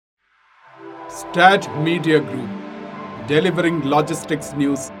Stat Media Group, delivering logistics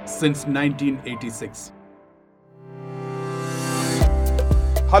news since 1986.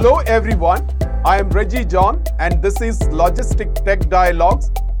 Hello everyone, I am Reji John and this is Logistic Tech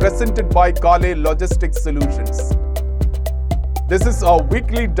Dialogues presented by Kale Logistics Solutions. This is a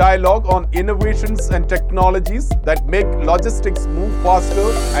weekly dialogue on innovations and technologies that make logistics move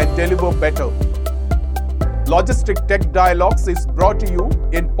faster and deliver better. Logistic Tech Dialogues is brought to you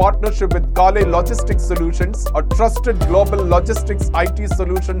in partnership with Kale Logistics Solutions, a trusted global logistics IT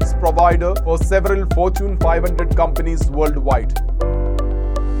solutions provider for several Fortune 500 companies worldwide.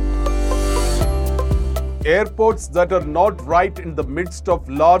 Airports that are not right in the midst of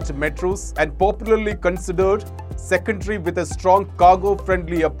large metros and popularly considered secondary with a strong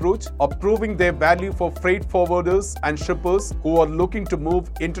cargo-friendly approach are proving their value for freight forwarders and shippers who are looking to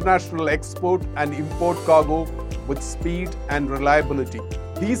move international export and import cargo with speed and reliability.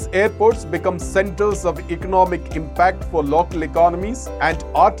 These airports become centers of economic impact for local economies and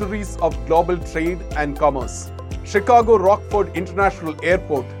arteries of global trade and commerce. Chicago Rockford International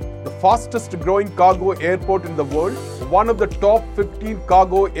Airport, the fastest growing cargo airport in the world, one of the top 15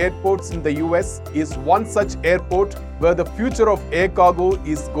 cargo airports in the US, is one such airport where the future of air cargo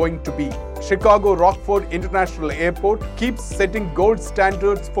is going to be. Chicago Rockford International Airport keeps setting gold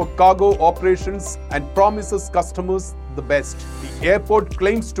standards for cargo operations and promises customers the best. The airport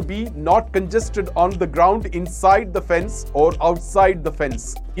claims to be not congested on the ground inside the fence or outside the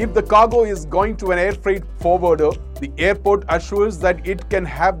fence. If the cargo is going to an air freight forwarder, the airport assures that it can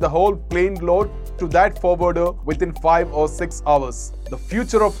have the whole plane load to that forwarder within 5 or 6 hours. The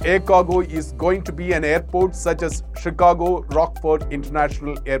future of air cargo is going to be an airport such as Chicago Rockford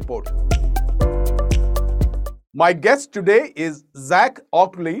International Airport. My guest today is Zach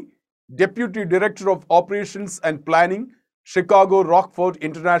Oakley, Deputy Director of Operations and Planning, Chicago Rockford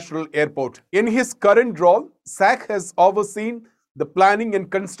International Airport. In his current role, Zach has overseen the planning and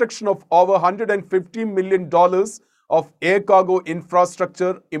construction of over $150 million of air cargo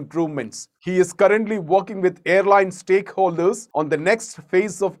infrastructure improvements. He is currently working with airline stakeholders on the next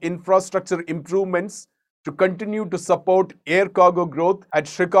phase of infrastructure improvements to continue to support air cargo growth at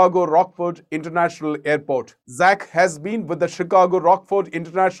Chicago Rockford International Airport. Zach has been with the Chicago Rockford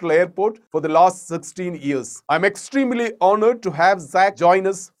International Airport for the last 16 years. I'm extremely honored to have Zach join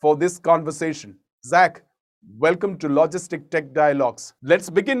us for this conversation. Zach, welcome to Logistic Tech Dialogues. Let's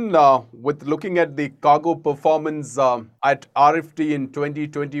begin with looking at the cargo performance at RFT in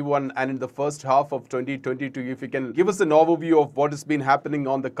 2021 and in the first half of 2022. If you can give us an overview of what has been happening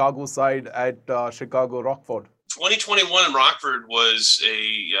on the cargo side at Chicago Rockford. 2021 in Rockford was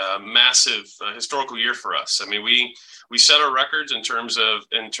a massive historical year for us. I mean, we set our records in terms of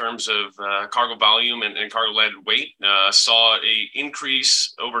cargo volume and cargo landed weight. Saw a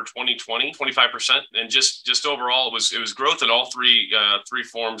increase over 2020, 25%, and just overall it was growth in all three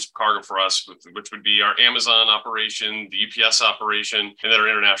forms of cargo for us, which would be our Amazon operation, the UPS operation, and then our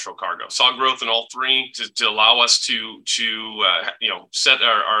international cargo. Saw growth in all three to allow us to set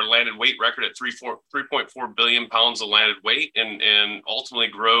our landed weight record at 3.4 billion pounds of landed weight and ultimately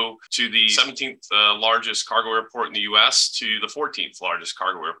grow to the 17th largest cargo airport in the U.S. to the 14th largest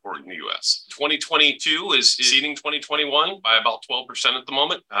cargo airport in the U.S. 2022 is exceeding 2021 by about 12% at the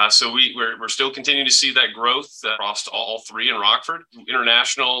moment. So we're still continuing to see that growth across all three in Rockford.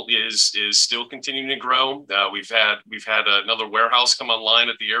 International is still continuing to grow. We've had another warehouse come online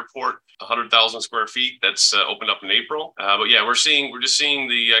at the airport, 100,000 square feet that's opened up in April. But yeah, we're just seeing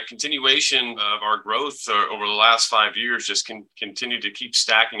the continuation of our growth over the last 5 years just continue to keep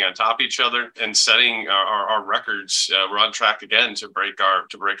stacking on top of each other and setting our records. We're on track again to break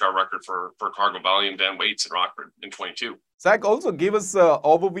our record for cargo volume and weights in Rockford in 22. Zach, also give us an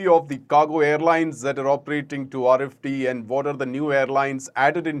overview of the cargo airlines that are operating to RFT and what are the new airlines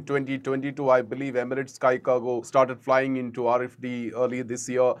added in 2022. I believe Emirates Sky Cargo started flying into RFT early this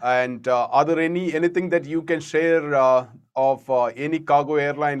year. And are there anything that you can share of any cargo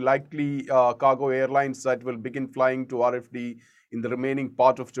airline, likely cargo airlines that will begin flying to RFT in the remaining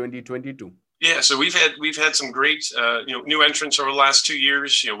part of 2022? Yeah, so we've had some great new entrants over the last 2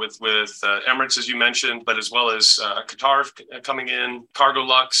 years, with Emirates, as you mentioned, but as well as Qatar coming in, Cargo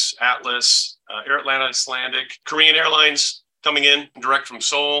Lux, Atlas, Air Atlantic, Icelandic, Korean Airlines. coming in direct from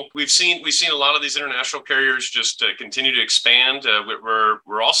Seoul. We've seen a lot of these international carriers just continue to expand.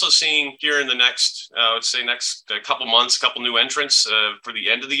 We're also seeing here in the next, next couple months, couple new entrants for the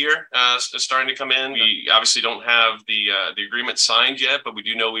end of the year starting to come in. We obviously don't have the agreement signed yet, but we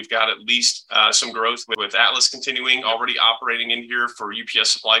do know we've got at least some growth with Atlas continuing, already operating in here for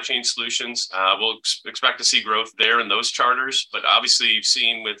UPS Supply Chain Solutions. We'll expect to see growth there in those charters, but obviously you've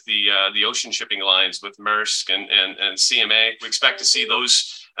seen with the ocean shipping lines with Maersk and CMA, we expect to see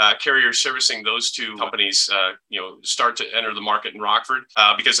those carriers servicing those two companies, start to enter the market in Rockford,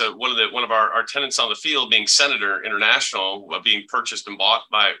 because one of our tenants on the field, being Senator International, being purchased and bought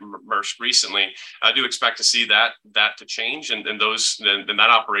by Maersk recently. I do expect to see that to change and that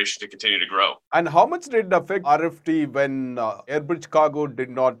operation to continue to grow. And how much did it affect RFT when Airbridge Cargo did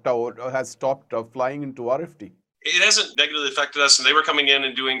not or has stopped flying into RFT? It hasn't negatively affected us, and they were coming in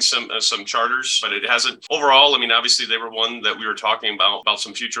and doing some charters, but it hasn't overall. I mean, obviously they were one that we were talking about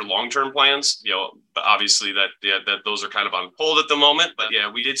some future long-term plans. But obviously that those are kind of on hold at the moment. But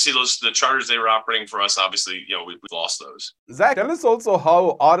yeah, we did see the charters they were operating for us. Obviously, we've lost those. Zach, tell us also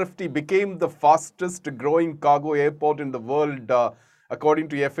how RFT became the fastest growing cargo airport in the world. According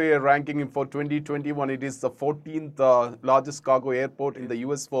to FAA ranking for 2021, it is the 14th largest cargo airport in the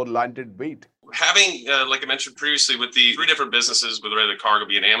US for landed weight. Having, like I mentioned previously, with the three different businesses, whether the cargo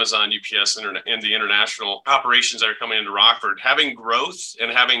being Amazon, UPS, and the international operations that are coming into Rockford, having growth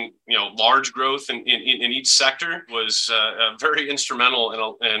and having large growth in each sector was very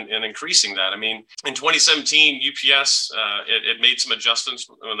instrumental in increasing that. I mean, in 2017, UPS it made some adjustments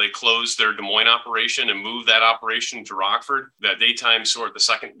when they closed their Des Moines operation and moved that operation to Rockford. That daytime sort, the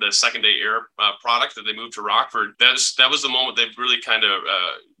second day air product that they moved to Rockford. That was the moment they've really kind of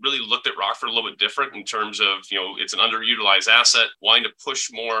really looked at Rockford a little bit different in terms of, it's an underutilized asset, wanting to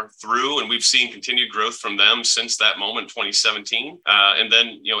push more through. And we've seen continued growth from them since that moment in 2017. And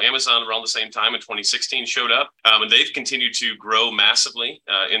then, Amazon around the same time in 2016 showed up, and they've continued to grow massively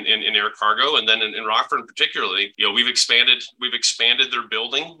in air cargo. And then in Rockford particularly, we've expanded their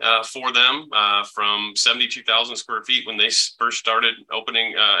building for them from 72,000 square feet when they first started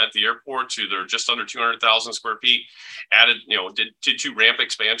opening at the airport to their just under 200,000 square feet. Added, did two ramp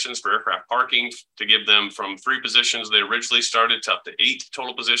expansions for aircraft parking to give them from 3 positions they originally started to up to 8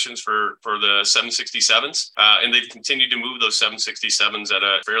 total positions for the 767s. And they've continued to move those 767s at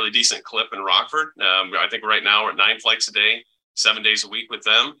a fairly decent clip in Rockford. I think right now we're at 9 flights a day, 7 days a week with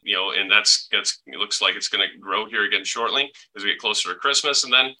them, and that's it looks like it's going to grow here again shortly as we get closer to Christmas.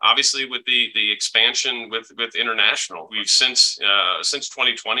 And then obviously with the expansion with international, we've since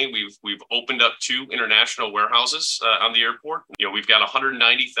 2020 we've opened up 2 international warehouses on the airport. We've got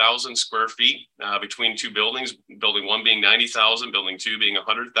 190,000 square feet between 2 buildings, building 1 being 90,000, building 2 being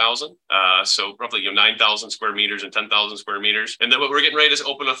 100,000. So roughly 9,000 square meters and 10,000 square meters. And then what we're getting ready to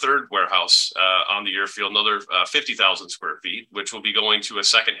open a 3rd warehouse on the airfield, another 50,000 square feet, which will be going to a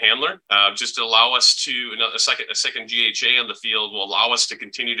second handler, just to allow us to a second GHA on the field will allow us to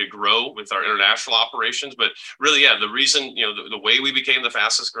continue to grow with our international operations. But really, the reason, the way we became the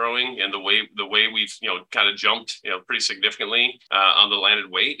fastest growing and the way we've, kind of jumped, pretty significantly on the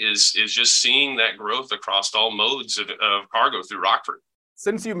landed weight is just seeing that growth across all modes of cargo through Rockford.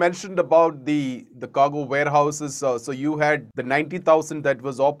 Since you mentioned about the cargo warehouses, so you had the 90,000 that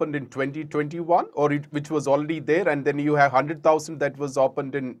was opened in 2021, which was already there, and then you have 100,000 that was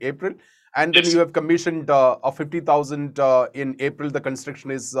opened in April, and then you have commissioned a 50,000 in April. The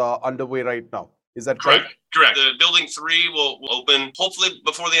construction is underway right now. Is that correct? Correct. The building 3 will open hopefully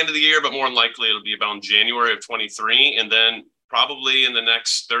before the end of the year, but more than likely it'll be about January of 23, and then probably in the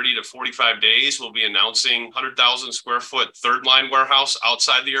next 30 to 45 days, we'll be announcing 100,000 square foot 3rd line warehouse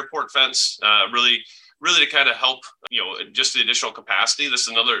outside the airport fence, really to kind of help, just the additional capacity. This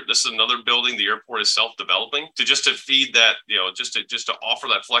is another building the airport is self-developing to feed that, just to offer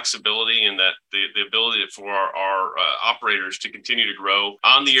that flexibility and that the ability for our operators to continue to grow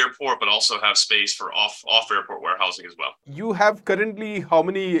on the airport, but also have space for off airport warehousing as well. You have currently how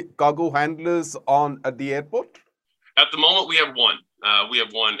many cargo handlers at the airport? At the moment, we have one. We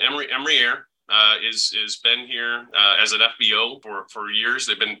have one. Emory Air is been here as an FBO for years.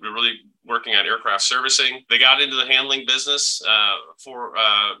 They've been really working on aircraft servicing. They got into the handling business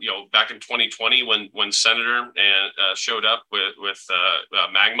back in 2020 when Senator showed up with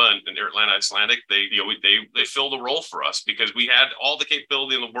Magma and Atlanta Icelandic. They filled a role for us because we had all the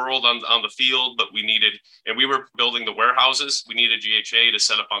capability in the world on the field, but we were building the warehouses. We needed GHA to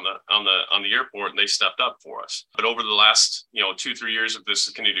set up on the airport, and they stepped up for us. But over the last 2-3 years of this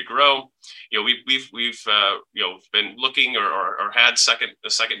continued to grow, been looking or had second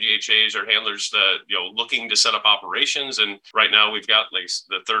GHAs or handlers looking to set up operations, and right now we've got like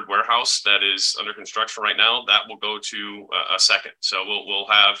the third warehouse that is under construction right now that will go to a second. So we'll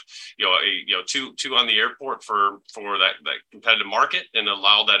have two on the airport for that competitive market, and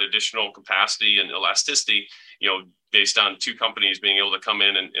allow that additional capacity and elasticity, based on two companies being able to come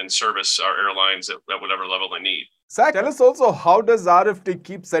in and service our airlines at whatever level they need. Zach, tell us also, how does RFT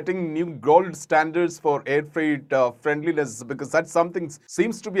keep setting new gold standards for air freight friendliness? Because that's something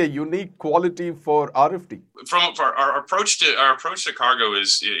seems to be a unique quality for RFT. From our approach to cargo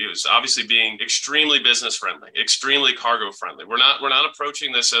is obviously being extremely business friendly, extremely cargo friendly. We're not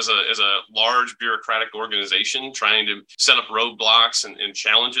approaching this as a large bureaucratic organization trying to set up roadblocks and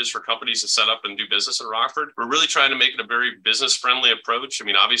challenges for companies to set up and do business in Rockford. We're really trying to make it a very business friendly approach. I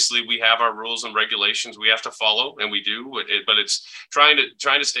mean, obviously we have our rules and regulations we have to follow, and we do, but it's trying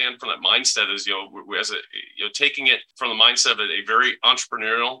to stand from that mindset as taking it from the mindset of a very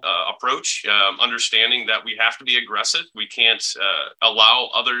entrepreneurial approach, understanding that we have to be aggressive. We can't allow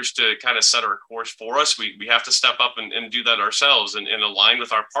others to kind of set our course for us. We have to step up and do that ourselves, and align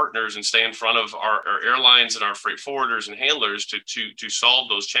with our partners and stay in front of our airlines and our freight forwarders and handlers to solve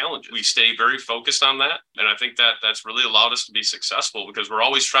those challenges. We stay very focused on that, and I think that's really allowed us to be successful, because we're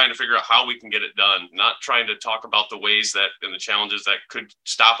always trying to figure out how we can get it done, not trying to talk about the ways that and the challenges that could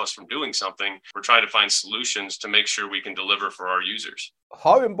stop us from doing something. We're trying to find solutions to make sure we can deliver for our users.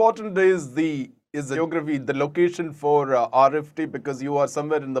 How important is the geography, the location for RFT, because you are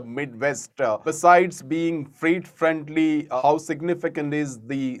somewhere in the Midwest? Besides being freight friendly, how significant is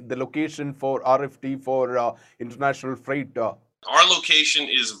the location for RFT for international freight? Our location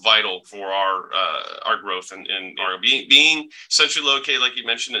is vital for our growth, and being centrally located, like you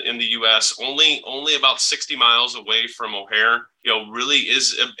mentioned, in the U.S., only about 60 miles away from O'Hare, really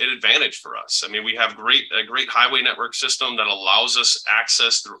is an advantage for us. I mean, we have a great highway network system that allows us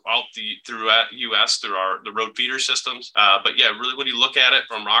access throughout U.S. through the road feeder systems. But yeah, really, when you look at it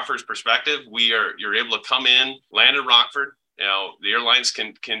from Rockford's perspective, you're able to come in, land in Rockford. The airlines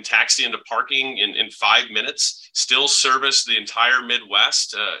can taxi into parking in 5 minutes, still service the entire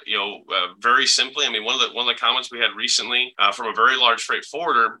Midwest, very simply. I mean, one of the comments we had recently from a very large freight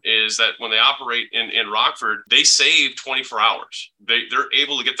forwarder is that when they operate in Rockford, they save 24 hours. They're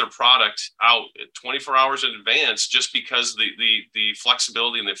able to get their product out 24 hours in advance, just because the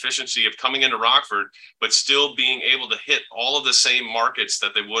flexibility and the efficiency of coming into Rockford, but still being able to hit all of the same markets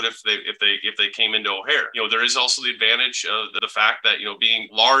that they would if they came into O'Hare. There is also the advantage of the fact that being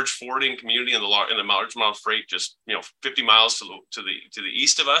large forwarding community in the large amount of freight, just 50 miles to the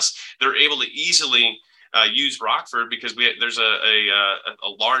east of us, they're able to easily use Rockford, because there's a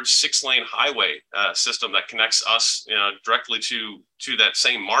large 6-lane highway system that connects us directly to that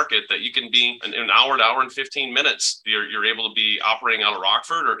same market, that you can be an hour and 15 minutes. You're able to be operating out of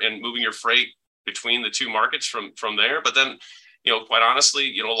Rockford and moving your freight between the two markets from there. But then, quite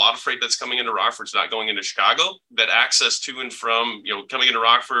honestly, a lot of freight that's coming into Rockford is not going into Chicago. That access to and from, coming into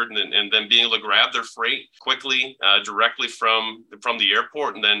Rockford and then being able to grab their freight quickly, directly from the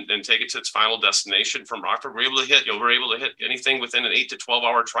airport, and then take it to its final destination from Rockford. We're able to hit anything within an 8 to 12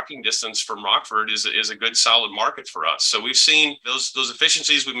 hour trucking distance from Rockford is a good solid market for us. So we've seen those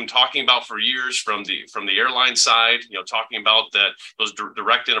efficiencies we've been talking about for years from the airline side, talking about those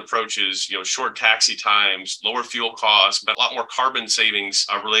direct in approaches, short taxi times, lower fuel costs, but a lot more carbon savings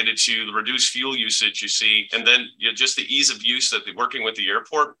related to the reduced fuel usage you see, and then just the ease of use that they're working with the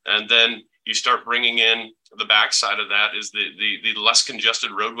airport. And then you start bringing in the backside of that is the less congested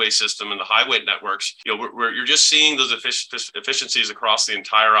roadway system and the highway networks. You're just seeing those efficiencies across the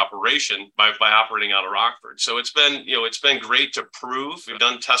entire operation by operating out of Rockford. So it's been great to prove. We've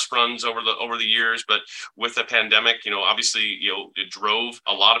done test runs over the years, but with the pandemic, obviously, it drove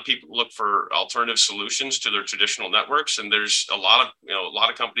a lot of people to look for alternative solutions to their traditional networks. And there's a lot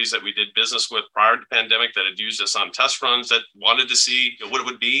of companies that we did business with prior to the pandemic that had used us on test runs that wanted to see what it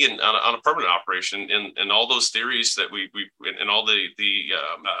would be on a permanent operation, and all those theories that we and all the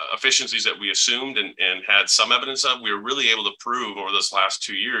efficiencies that we assumed and had some evidence of, we were really able to prove over this last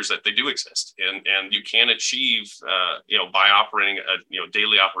 2 years that they do exist, and you can achieve by operating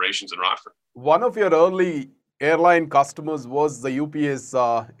daily operations in Rockford. One of your early airline customers was the UPS,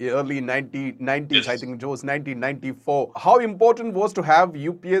 early 1990s, yes. I think it was 1994. How important was to have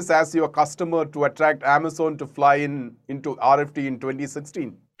UPS as your customer to attract Amazon to fly into RFT in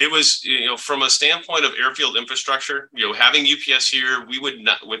 2016? It was, from a standpoint of airfield infrastructure, having UPS here, we would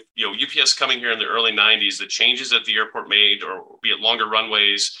not, with, UPS coming here in the early 90s, the changes that the airport made, or be it longer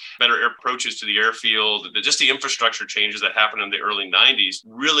runways, better air approaches to the airfield, just the infrastructure changes that happened in the early 90s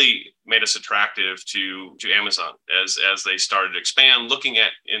really made us attractive to Amazon as they started to expand, looking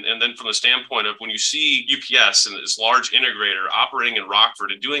at, and then from the standpoint of when you see UPS and this large integrator operating in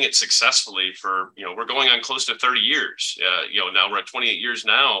Rockford and doing it successfully for, we're going on close to 30 years, now we're at 28 years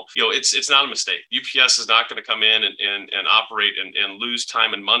now, it's not a mistake. UPS is not going to come in and operate and lose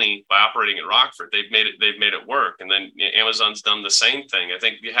time and money by operating in Rockford. They've made it work. And then Amazon's done the same thing. I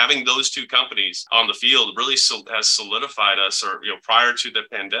think having those two companies on the field really has solidified us, or, prior to the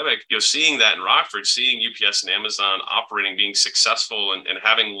pandemic, seeing that in Rockford, seeing UPS and Amazon operating, being successful and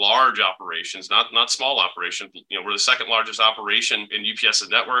having large operations, not small operations. We're the second largest operation in UPS's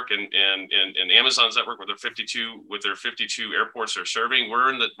network and Amazon's network with their 52 airports they're serving.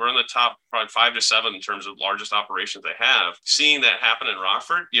 We're in the top probably 5 to 7 in terms of largest operations they have. Seeing that happen in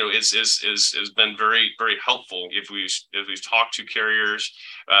Rockford, has been very, very helpful if we've talked to carriers,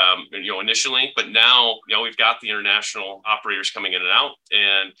 initially, but now, we've got the international operators coming in and out,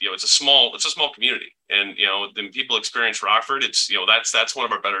 and, it's a small community. And, then people experience Rockford. It's, that's one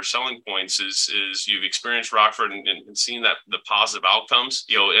of our better selling points is you've experienced Rockford and seen that the positive outcomes.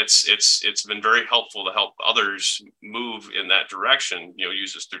 It's been very helpful to help others move in that direction,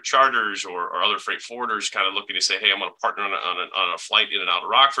 use this through charters or other freight forwarders kind of looking to say, hey, I'm going to partner on a flight in and out of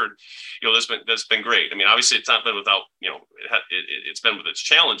Rockford. That's been great. I mean, obviously it's not been without, it's been with its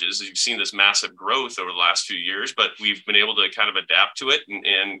challenges. You've seen this massive growth over the last few years, but we've been able to kind of adapt to it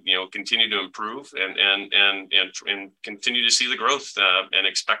and continue to improve and continue to see the growth and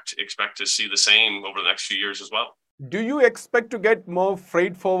expect to see the same over the next few years as well. Do you expect to get more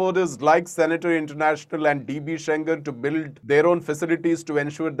freight forwarders like Senator International and DB Schenker to build their own facilities to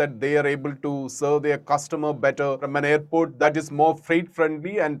ensure that they are able to serve their customer better from an airport that is more freight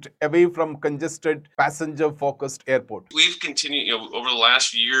friendly and away from congested passenger focused airport? We've continued, over the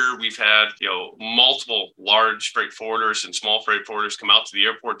last year, we've had, multiple large freight forwarders and small freight forwarders come out to the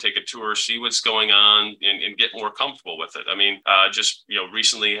airport, take a tour, see what's going on and get more comfortable with it. I mean,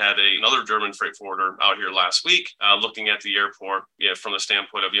 recently had another German freight forwarder out here last week, looking at the airport, from the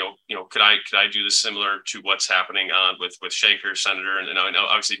standpoint of, could I do this similar to what's happening on with Schenker, Senator, and I know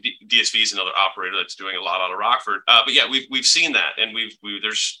obviously DSV is another operator that's doing a lot out of Rockford. But yeah, we've seen that, and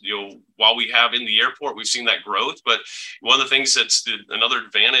there's while we have in the airport, we've seen that growth. But one of the things that's another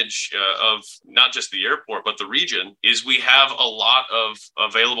advantage of not just the airport but the region is we have a lot of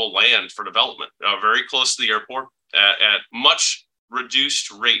available land for development, very close to the airport at much reduced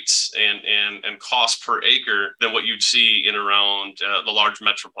rates and cost per acre than what you'd see in around the large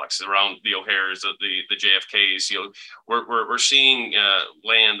metroplexes, around the O'Hares, the JFKs. We're seeing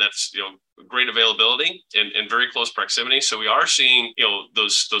land that's great availability and very close proximity. So we are seeing,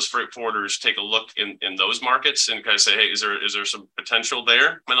 those freight forwarders take a look in those markets and kind of say, hey, is there some potential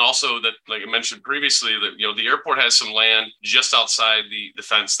there? And also that, like I mentioned previously, that, the airport has some land just outside the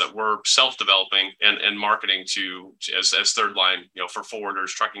fence that we're self-developing and marketing to as third line, for forwarders,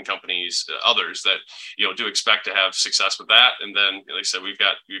 trucking companies, others that, do expect to have success with that. And then, like I said, we've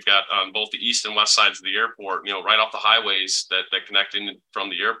got on both the east and west sides of the airport, right off the highways that connect in from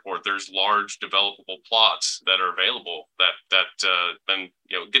the airport, there's large developable plots that are available that been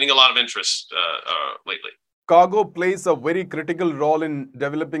getting a lot of interest lately. Cargo plays a very critical role in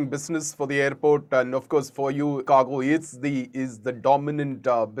developing business for the airport, and of course for you, cargo is the dominant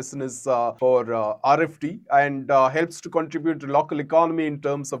business for RFT and helps to contribute to local economy in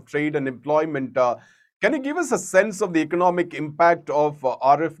terms of trade and employment. Can you give us a sense of the economic impact of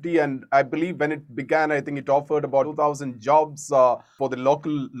RFD? And I believe when it began, I think it offered about 2,000 jobs for the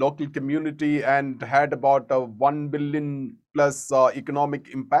local community and had about a 1 billion plus economic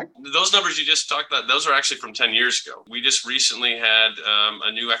impact. Those numbers you just talked about, those are actually from 10 years ago. We just recently had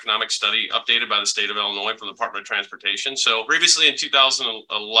a new economic study updated by the state of Illinois from the Department of Transportation. So previously in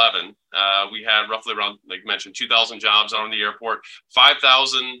 2011, we had roughly around, like you mentioned, 2,000 jobs on the airport,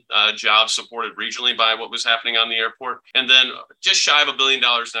 5,000 jobs supported regionally by what was happening on the airport, and then just shy of $1 billion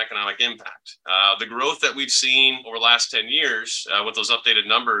in economic impact. The growth that we've seen over the last 10 years with those updated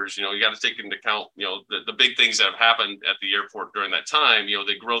numbers, you got to take into account, the big things that have happened at the airport during that time,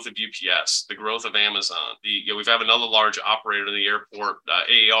 the growth of UPS, the growth of Amazon, we've have another large operator in the airport,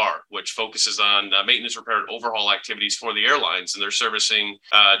 AAR, which focuses on maintenance, repair, and overhaul activities for the airlines, and they're servicing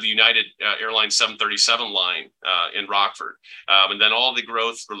the United Airlines 737 line in Rockford, and then all the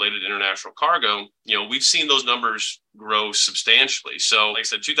growth related to international cargo. We've seen those numbers grow substantially. So, like I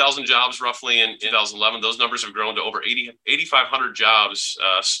said, 2,000 jobs roughly in 2011. Those numbers have grown to over 8,500 jobs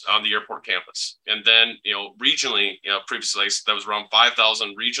on the airport campus. And then, regionally, previously that was around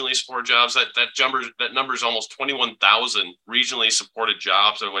 5,000 regionally supported jobs. That number is almost 21,000 regionally supported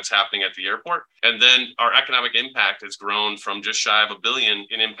jobs of what's happening at the airport. And then our economic impact has grown from just shy of $1 billion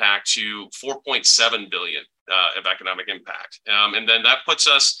in impact to $4.7 billion. Of economic impact, and then that puts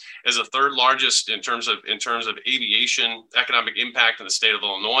us as the third largest in terms of aviation economic impact in the state of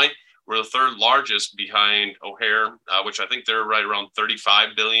Illinois. We're the third largest behind O'Hare, which I think they're right around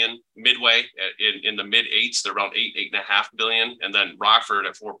 35 billion. Midway in the mid eights, they're around 8.5 billion, and then Rockford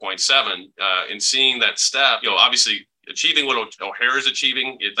at 4.7. In seeing that step, obviously, achieving what O'Hare is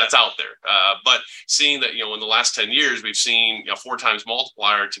achieving, that's out there. But seeing that, in the last 10 years, we've seen a 4 times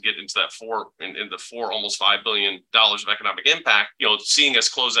multiplier to get into that almost $5 billion of economic impact, seeing us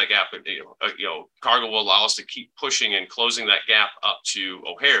close that gap, cargo will allow us to keep pushing and closing that gap up to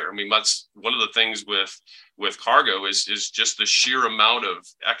O'Hare. I mean, that's one of the things with cargo is just the sheer amount of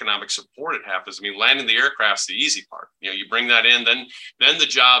economic support it happens. I mean, landing the aircraft's the easy part. You bring that in, then the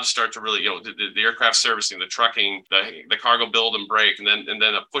jobs start to really, the aircraft servicing, the trucking, the cargo build and break, and then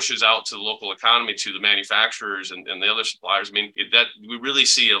it pushes out to the local economy, to the manufacturers and the other suppliers. I mean, that we really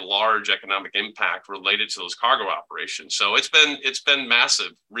see a large economic impact related to those cargo operations. So it's been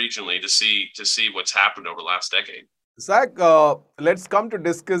massive regionally to see what's happened over the last decade. Zach, let's come to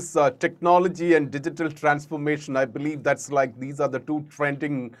discuss technology and digital transformation. I believe these are the two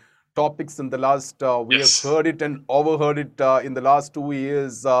trending topics in the last, we Yes. have heard it and overheard it in the last 2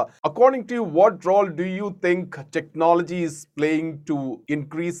 years. According to you, what role do you think technology is playing to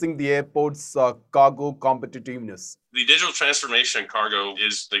increasing the airport's cargo competitiveness? The digital transformation in cargo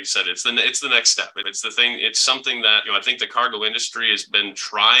is, like you said, it's the next step. It's the thing. It's something that I think the cargo industry has been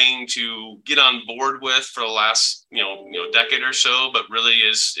trying to get on board with for the last decade or so, but really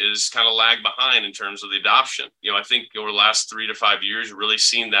is kind of lagged behind in terms of the adoption. I think over the last 3 to 5 years, we've really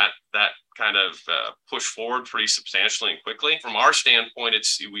seen that kind of push forward pretty substantially and quickly. From our standpoint,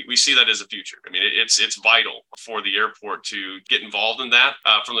 we see that as a future. I mean, it's vital for the airport to get involved in that.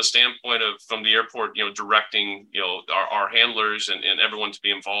 From the standpoint of from the airport, directing our handlers and everyone to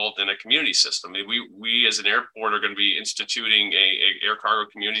be involved in a community system. I mean, we as an airport are going to be instituting a air cargo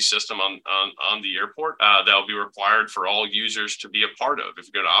community system on the airport that will be required for all users to be a part of. If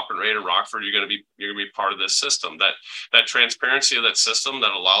you're going to operate in Rockford, you're going to be part of this system. That transparency of that system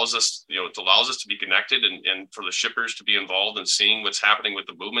that allows us, it allows us to be connected and for the shippers to be involved in seeing what's happening with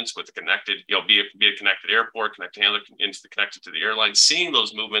the movements, with the connected, be a connected airport, connected handler, connected to the airline, seeing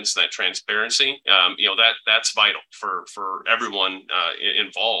those movements, that transparency, that's vital for everyone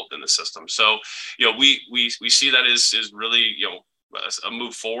involved in the system. So, we see that as really, a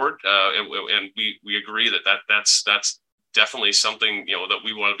move forward, and we agree that's definitely something that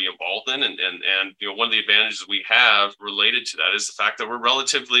we want to be involved in, and one of the advantages we have related to that is the fact that we're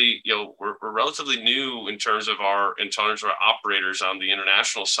relatively new in terms of our operators on the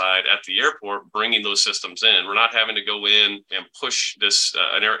international side at the airport, bringing those systems in. We're not having to go in and push this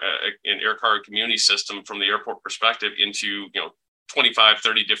an air cargo community system from the airport perspective into 25,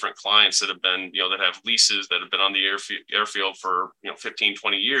 30 different clients that have been, that have leases that have been on the airfield for, 15,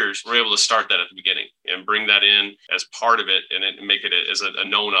 20 years. We're able to start that at the beginning and bring that in as part of it and make it as a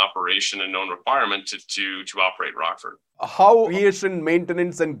known operation, a known requirement to operate Rockford. How creation,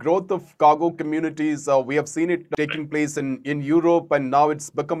 maintenance, and growth of cargo communities, we have seen it taking place in Europe, and now it's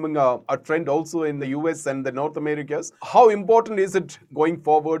becoming a trend also in the US and the North Americas. How important is it going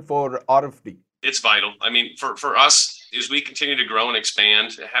forward for RFD? It's vital. I mean, for us, as we continue to grow and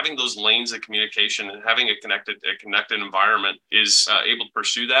expand, having those lanes of communication and having a connected environment is able to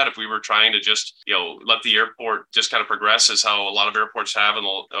pursue that. If we were trying to just let the airport just kind of progress as how a lot of airports have in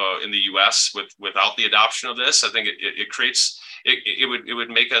the U.S. without the adoption of this, I think it creates. It would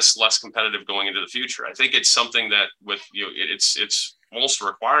make us less competitive going into the future. I think it's something that it's almost a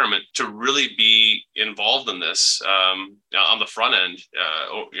requirement to really be involved in this on the front end,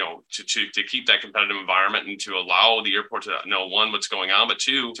 to keep that competitive environment and to allow the airport to know, one, what's going on, but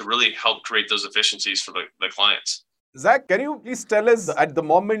two, to really help create those efficiencies for the clients. Zach, can you please tell us at the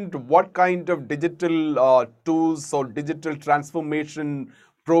moment what kind of digital tools or digital transformation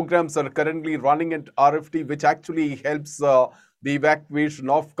programs are currently running at RFD, which actually helps the evacuation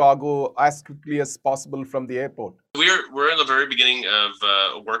of cargo as quickly as possible from the airport? We're in the very beginning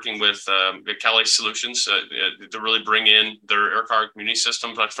of working with Kale Solutions to really bring in their air cargo community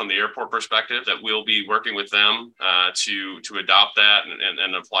system from the airport perspective. That we'll be working with them to adopt that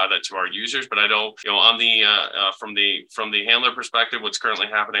and apply that to our users. But I know, on the from the handler perspective, what's currently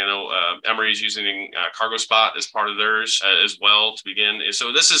happening, I know Emory is using Cargo Spot as part of theirs as well to begin.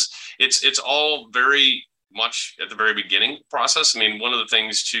 So it's all very much at the very beginning process. I mean, one of the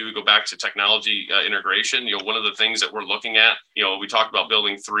things, to go back to technology integration, one of the things that we're looking at, we talked about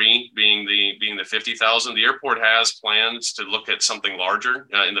building 3 being the 50,000. The airport has plans to look at something larger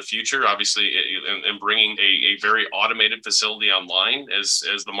in the future, obviously, and bringing a very automated facility online as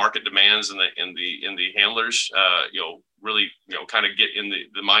the market demands and the handlers, really, kind of get in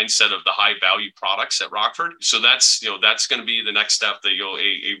the mindset of the high value products at Rockford. So that's going to be the next step, that,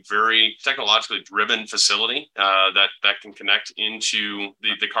 a very technologically driven facility that can connect into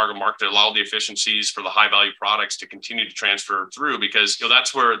the cargo market to allow the efficiencies for the high value products to continue to transfer through, because,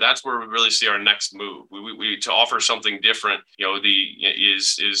 that's where we really see our next move. We to offer something different,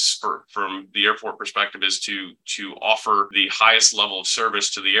 from the airport perspective, is to offer the highest level of service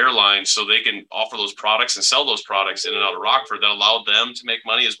to the airline, so they can offer those products and sell those products in and out of Rockford, that allow them to make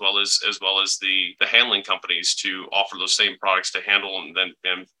money, as well as the handling companies to offer those same products to handle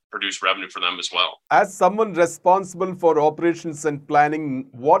and produce revenue for them as well. As someone responsible for operations and planning,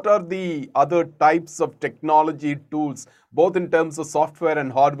 what are the other types of technology tools, both in terms of software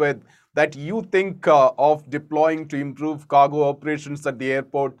and hardware, that you think of deploying to improve cargo operations at the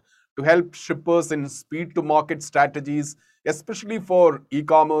airport, to help shippers in speed to market strategies, especially for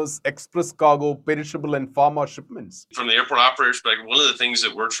e-commerce, express cargo, perishable and pharma shipments? From the airport operator perspective, one of the things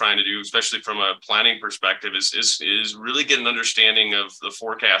that we're trying to do, especially from a planning perspective, is really get an understanding of the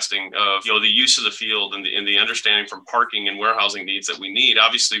forecasting of, the use of the field and the understanding from parking and warehousing needs that we need.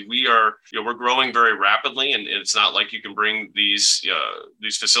 Obviously, we're growing very rapidly, and it's not like you can bring these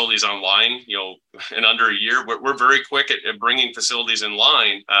facilities online, in under a year. We're very quick at bringing facilities in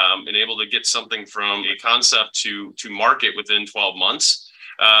line, and able to get something from a concept to market within 12 months.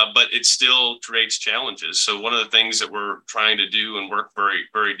 But it still creates challenges. So one of the things that we're trying to do and work very,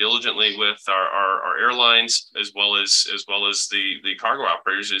 very diligently with our airlines, as well as the cargo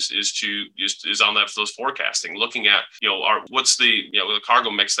operators, is on those forecasting, looking at, what's the cargo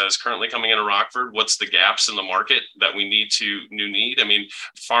mix that is currently coming into Rockford, what's the gaps in the market that we need. I mean,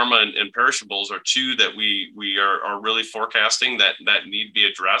 pharma and perishables are 2 that we are really forecasting that need to be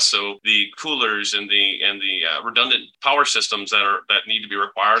addressed. So the coolers and the redundant power systems that need to be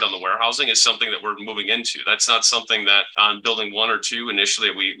required on the warehousing is something that we're moving into. That's not something that on building 1 or 2 initially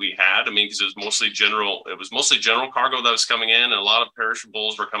we had. I mean, because it was mostly general cargo that was coming in, and a lot of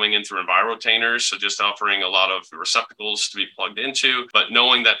perishables were coming in through envirotainers. So just offering a lot of receptacles to be plugged into, but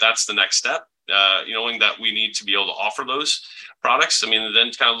knowing that that's the next step, knowing that we need to be able to offer those products. I mean,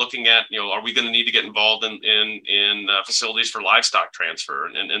 then kind of looking at, are we going to need to get involved in facilities for livestock transfer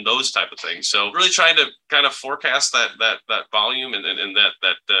and those type of things. So really trying to kind of forecast that volume and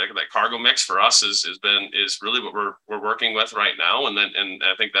that cargo mix for us is really what we're working with right now. And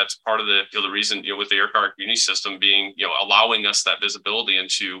I think that's part of the reason, with the air cargo community system being, allowing us that visibility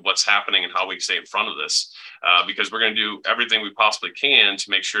into what's happening and how we stay in front of this. Because we're going to do everything we possibly can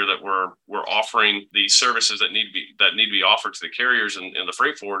to make sure that we're offering the services that need to be offered to the carriers and the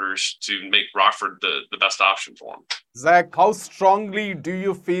freight forwarders to make Rockford the best option for them. Zach, how strongly do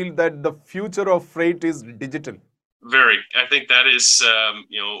you feel that the future of freight is digital? Very. I think that is,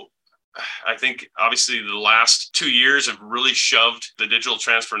 I think obviously the last 2 years have really shoved the digital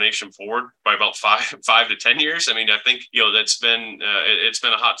transformation forward by about 5 to 10 years. I mean, I think, that's been, it's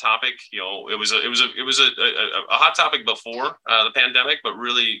been a hot topic. It was a hot topic before the pandemic, but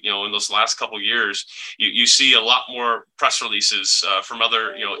really, in those last couple of years, you see a lot more press releases from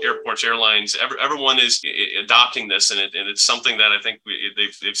other, airports, airlines. Everyone is adopting this, and it's something that I think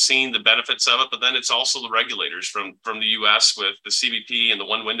they've seen the benefits of it. But then it's also the regulators from the U.S. with the CBP and the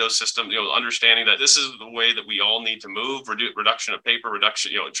one window system. Understanding that this is the way that we all need to move, reduction of paper,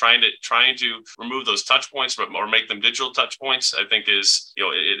 trying to remove those touch points, or make them digital touch points, I think is,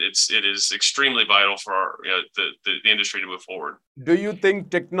 it is extremely vital for the industry to move forward. Do you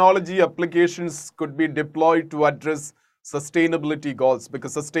think technology applications could be deployed to address sustainability goals?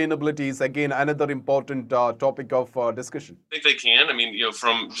 Because sustainability is, again, another important topic of discussion. I think they can. I mean,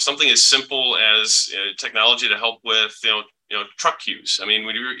 from something as simple as technology to help with, truck queues. I mean,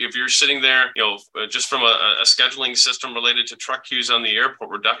 if you're sitting there, just from a scheduling system related to truck queues on the airport,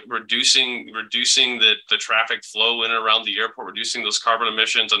 we're reducing the traffic flow in and around the airport, reducing those carbon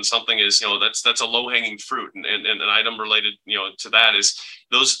emissions on something is, that's a low hanging fruit. And an item related, to that is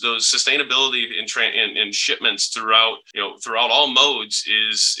those sustainability in shipments throughout all modes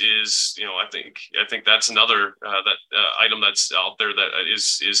is I think that's another item that's out there that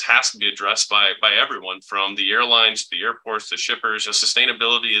has to be addressed by everyone, from the airlines to the airports to shippers.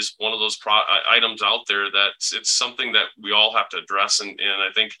 Sustainability is one of those items out there that it's something that we all have to address. And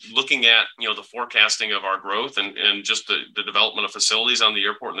I think looking at the forecasting of our growth and just the development of facilities on the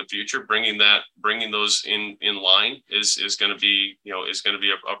airport in the future, bringing those in line is going to be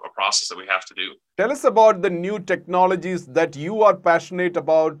a process that we have to do. Tell us about the new technologies that you are passionate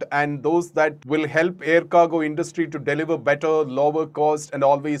about and those that will help air cargo industry to deliver better, lower cost, and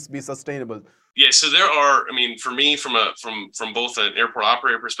always be sustainable. Yeah, so there are. I mean, for me, from both an airport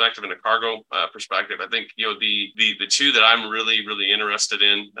operator perspective and a cargo perspective, I think the two that I'm really interested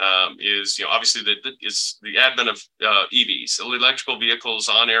in is obviously the advent of EVs, electrical vehicles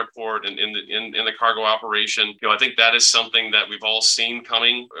on airport and in the cargo operation. I think that is something that we've all seen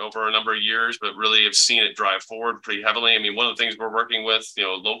coming over a number of years, but really have seen it drive forward pretty heavily. I mean, one of the things we're working with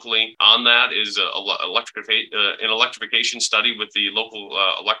locally on that is an electrification study with the local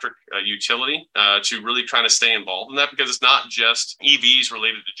electric utility. To really trying to stay involved in that, because it's not just EVs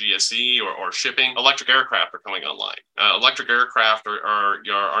related to GSE or shipping. Electric aircraft are coming online. Electric aircraft are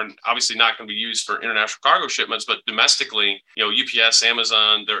obviously not going to be used for international cargo shipments, but domestically, UPS,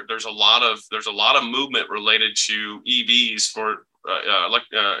 Amazon, there's a lot of movement related to EVs for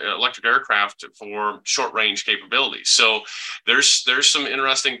electric aircraft for short range capabilities. So there's some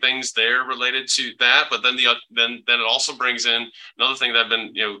interesting things there related to that. But then it also brings in another thing that I've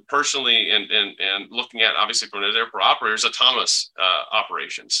been personally and looking at, obviously from an airport operators, autonomous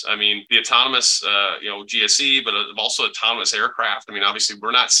operations. I mean, the autonomous GSE, but also autonomous aircraft. I mean, obviously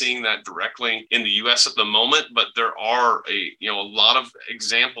we're not seeing that directly in the U.S. at the moment, but there are a lot of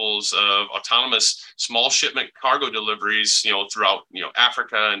examples of autonomous small shipment cargo deliveries throughout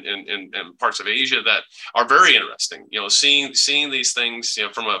Africa and parts of Asia that are very interesting. Seeing these things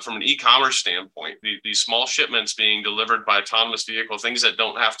from an e-commerce standpoint, these small shipments being delivered by autonomous vehicles, things that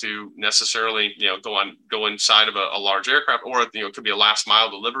don't have to necessarily go inside of a large aircraft, or it could be a last mile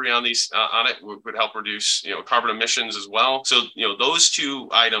delivery on it would help reduce carbon emissions as well. So those two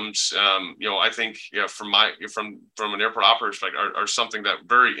items I think from an airport operator perspective are something that I'm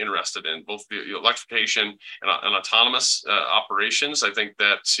very interested in, both the electrification and autonomous operations. I think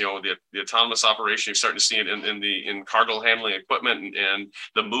that the autonomous operation, you're starting to see it in cargo handling equipment and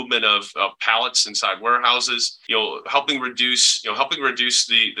the movement of pallets inside warehouses, helping reduce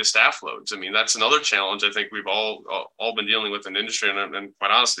the staff loads. I mean, that's another challenge I think we've all been dealing with in industry, and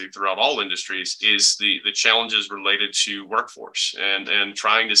quite honestly throughout all industries, is the challenges related to workforce and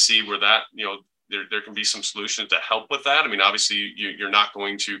trying to see where that there can be some solutions to help with that. I mean, obviously you're not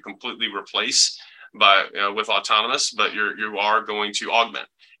going to completely replace with autonomous, but you are going to augment,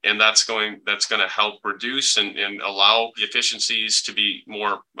 and that's going to help reduce and allow the efficiencies to be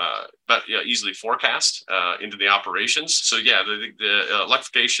more easily forecast into the operations. So yeah, the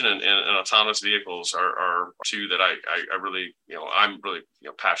electrification and autonomous vehicles are two that I'm really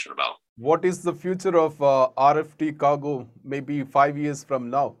passionate about. What is the future of RFT cargo maybe 5 years from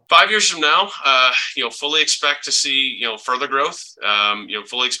now? 5 years from now, fully expect to see, further growth.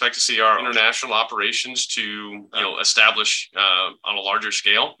 Fully expect to see our international operations to, establish on a larger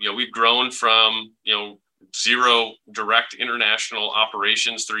scale. We've grown from, zero direct international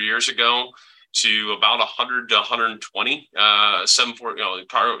operations 3 years ago to about 100 to 120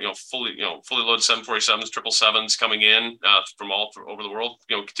 fully loaded 747s, 777s coming in from all over the world.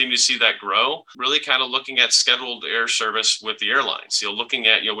 Continue to see that grow. Really kind of looking at scheduled air service with the airlines. Looking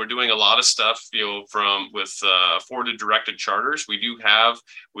at we're doing a lot of stuff with forwarded directed charters. We do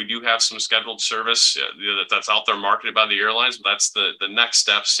have some scheduled service that's out there marketed by the airlines. But that's the next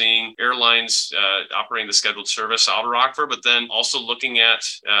step. Seeing airlines operating the scheduled service out of Rockford, but then also looking at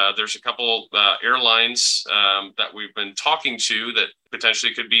there's a couple airlines that we've been talking to that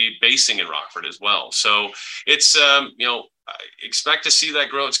potentially could be basing in Rockford as well. So it's I expect to see that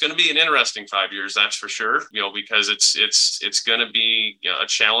grow. It's going to be an interesting 5 years, that's for sure. Because it's going to be a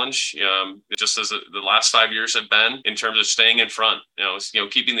challenge, just as the last 5 years have been in terms of staying in front.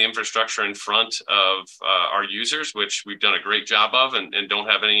 Keeping the infrastructure in front of our users, which we've done a great job of, and don't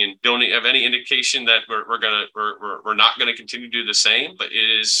have any indication that we're not going to continue to do the same. But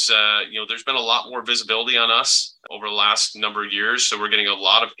it is there's been a lot more visibility on us over the last number of years. So we're getting a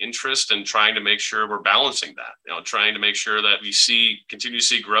lot of interest in trying to make sure we're balancing that, trying to make sure that we continue to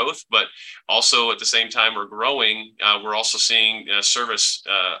see growth, but also at the same time we're growing. We're also seeing service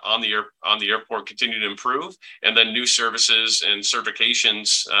on the airport continue to improve, and then new services and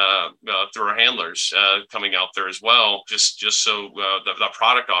certifications through our handlers coming out there as well. Just so the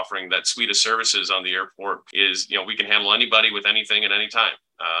product offering, that suite of services on the airport is, we can handle anybody with anything at any time.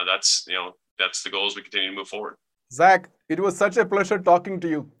 That's the goal as we continue to move forward. Zach, it was such a pleasure talking to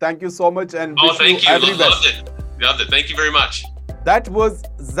you. Thank you so much, and thank you. Every best. Loved it. Thank you very much. That was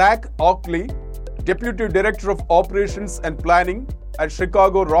Zach Oakley, Deputy Director of Operations and Planning at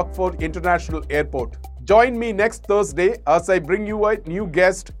Chicago Rockford International Airport. Join me next Thursday as I bring you a new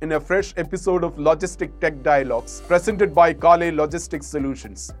guest in a fresh episode of Logistic Tech Dialogues presented by Kale Logistics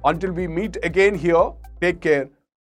Solutions. Until we meet again here, take care.